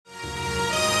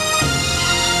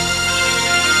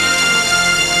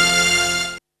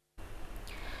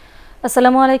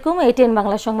আসসালামু আলাইকুম। ATN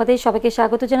বাংলা সংবাদে সবাইকে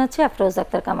স্বাগত জানাচ্ছি আফরোজা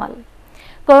আক্তার কামাল।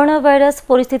 করোনা ভাইরাস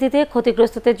পরিস্থিতিতে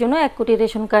ক্ষতিগ্রস্তদের জন্য 1 কোটি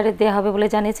রেশন কার্ড দেওয়া হবে বলে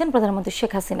জানিয়েছেন প্রধানমন্ত্রী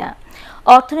শেখ হাসিনা।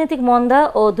 অর্থনৈতিক মন্দা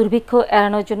ও দুর্ভিক্ষ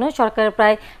এড়ানোর জন্য সরকার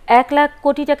প্রায় 1 লাখ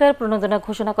কোটি টাকার প্রণোদনা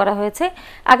ঘোষণা করা হয়েছে।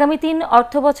 আগামী 3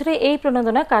 অর্থ বছরে এই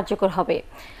প্রণোদনা কার্যকর হবে।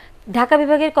 ঢাকা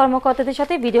বিভাগের কর্মকর্তাদের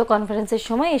সাথে ভিডিও কনফারেন্সের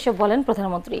সময় এসব বলেন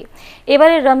প্রধানমন্ত্রী।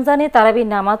 এবারে রমজানে তারাবির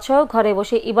নামাজ সহ ঘরে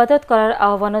বসে ইবাদত করার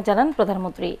আহ্বানও জানান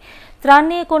প্রধানমন্ত্রী। ত্রাণ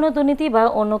নিয়ে কোনো দুর্নীতি বা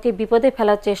অন্যকে বিপদে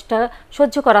ফেলার চেষ্টা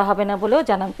সহ্য করা হবে না বলেও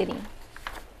জানান তিনি।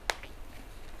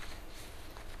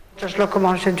 50 লক্ষ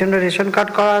মানুষের জন্য রেশন কার্ড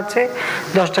করা আছে,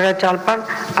 10 টাকায় চাল পান।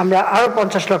 আমরা আরও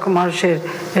 50 লক্ষ মানুষের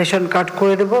রেশন কার্ড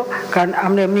করে দেব, কারণ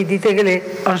আমরা এমনি দিতে গেলে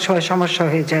অনেক সময় সমস্যা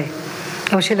হয়ে যায়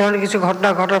এবং সে ধরনের কিছু ঘটনা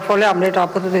ঘটার ফলে আমরা এটা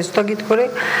আপাতত স্থগিত করে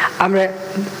আমরা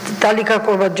তালিকা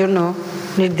করবার জন্য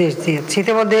নির্দেশ দিয়েছি।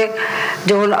 ইতিমধ্যে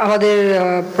যেমন আমাদের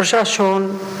প্রশাসন,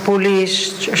 পুলিশ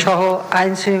সহ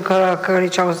আইন শৃঙ্খলাকারী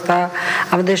সংস্থা,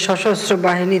 আমাদের সশস্ত্র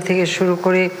বাহিনী থেকে শুরু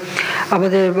করে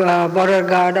আমাদের বর্ডার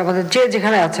গার্ড, আমাদের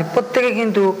যেখানে আছে প্রত্যেকে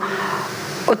কিন্তু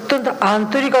অত্যন্ত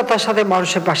আন্তরিকতার সাথে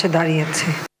মানুষের পাশে দাঁড়িয়েছে।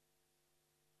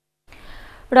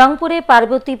 রংপুরে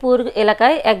পার্বতীপুর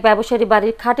এলাকায় এক ব্যবসায়ী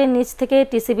বাড়ির খাটের নিচ থেকে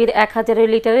টিসিবির 1000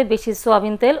 লিটারের বেশি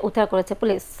সোয়াবিন তেল উদ্ধার করেছে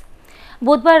পুলিশ।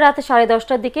 বুধবার রাত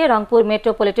 10:30টার দিকে রংপুর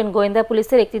মেট্রোপলিটন গোয়েন্দা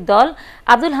পুলিশের একটি দল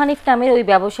আব্দুল হানিফ নামের ওই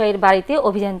ব্যবসায়ীর বাড়িতে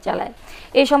অভিযান চালায়।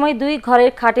 এই সময় 2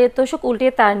 ঘরের খাটের তোশক উল্টে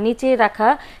তার নিচে রাখা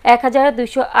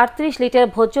 1238 লিটার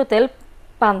ভোজ্য তেল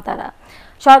পান তারা।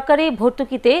 সরকারি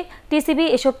ভর্তুকিতে টিসিবি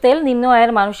এসব তেল নিম্ন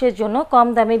আয়ের মানুষের জন্য কম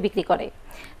দামে বিক্রি করে।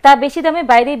 তা বেশি দামে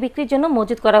বাইরে বিক্রির জন্য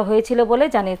মজুত করা হয়েছিল বলে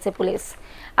জানিয়েছে পুলিশ।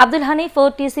 আব্দুল হানিফ ও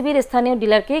টিসিবির স্থানীয়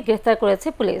ডিলারকে গ্রেফতার করেছে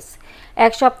পুলিশ।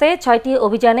 এক সপ্তাহে 6টি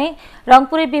অভিযানে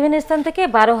রংপুরের বিভিন্ন স্থান থেকে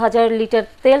 12,000 লিটার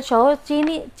তেল সহ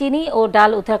চিনি ও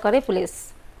ডাল উদ্ধার করে পুলিশ।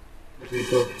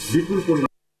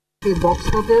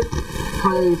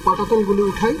 পাটাতনগুলি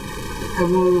উঠাই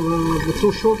এবং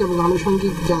তোষক এবং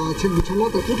আনুষঙ্গিক যা আছে বিছানা,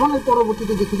 উঠানোর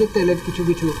পরবর্তীতে দেখি যে তেলের কিছু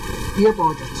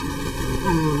পাওয়া যাচ্ছে,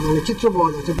 মানে চিত্র পাওয়া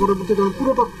যাচ্ছে। পরবর্তীতে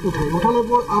পুরোটা ওঠানোর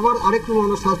পর আবার আরেকটু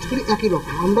আমরা সার্চ করি একই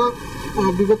রকম। আমরা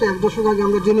বিগত 1 দশক আগে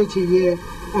আমরা জেনেছি যে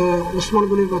ওসমান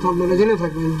গনির কথা আপনারা জেনে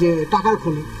থাকবেন, যে টাকার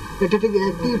খনি, এটা ঠিক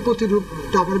একই প্রতিরূপ।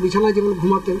 টাকার বিছানায় যেমন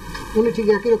ঘুমাতেন উনি ঠিক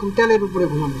একই রকম তেলের উপরে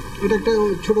ঘুমান। এটা একটা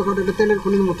ছোটখাটো একটা তেলের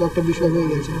খনির মতো একটা বিষয় হয়ে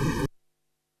গেছে।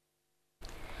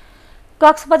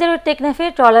 কক্সবাজারের টেকনাফে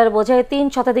ট্রলার বোঝায় 3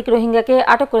 শতাধিক রোহিঙ্গাকে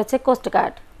আটক করেছে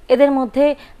কোস্টগার্ড। এদের মধ্যে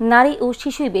নারী ও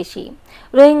শিশুই বেশি।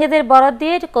 রোহিঙ্গাদের বরাত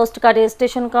দিয়ে কোস্টগার্ডের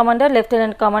station commander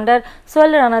lieutenant commander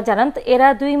Sohel Rana জানান, এরা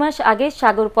 2 মাস আগে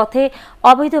সাগর পথে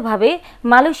অবৈধভাবে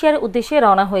মালয়েশিয়ার উদ্দেশ্যে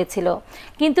রওনা হয়েছিল,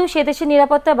 কিন্তু সে দেশের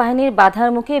নিরাপত্তা বাহিনীর বাধার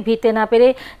মুখে ভিড়তে না পেরে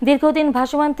দীর্ঘদিন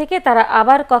ভাসমান থেকে তারা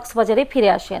আবার কক্সবাজারে ফিরে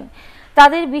আসেন।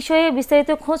 তাদের বিষয়ে বিস্তারিত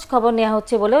খোঁজ খবর নেওয়া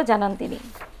হচ্ছে বলেও জানান তিনি।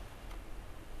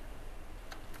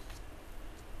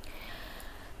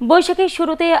 বৈশাখীর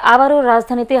শুরুতে আবারও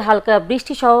রাজধানীতে হালকা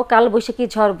বৃষ্টি সহ কালবৈশাখী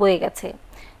ঝড় বয়ে গেছে।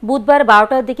 বুধবার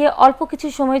 12টার দিকে অল্প কিছু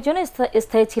সময়ের জন্য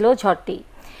স্থায়ী ছিল ঝড়টি।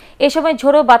 এ সময়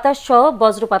ঝোড়ো বাতাস সহ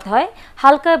বজ্রপাত হয়,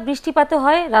 হালকা বৃষ্টিপাতও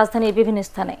হয় রাজধানীর বিভিন্ন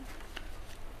স্থানে।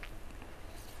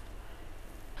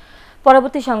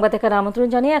 পরবর্তী সংবাদ দেখার আমন্ত্রণ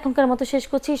জানিয়ে এখনকার মতো শেষ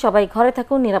করছি। সবাই ঘরে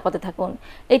থাকুন, নিরাপদে থাকুন।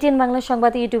 ATN বাংলা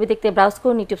সংবাদ ইউটিউবে দেখতে ব্রাউজ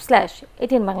করুন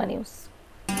youtube/ATN Bangla News।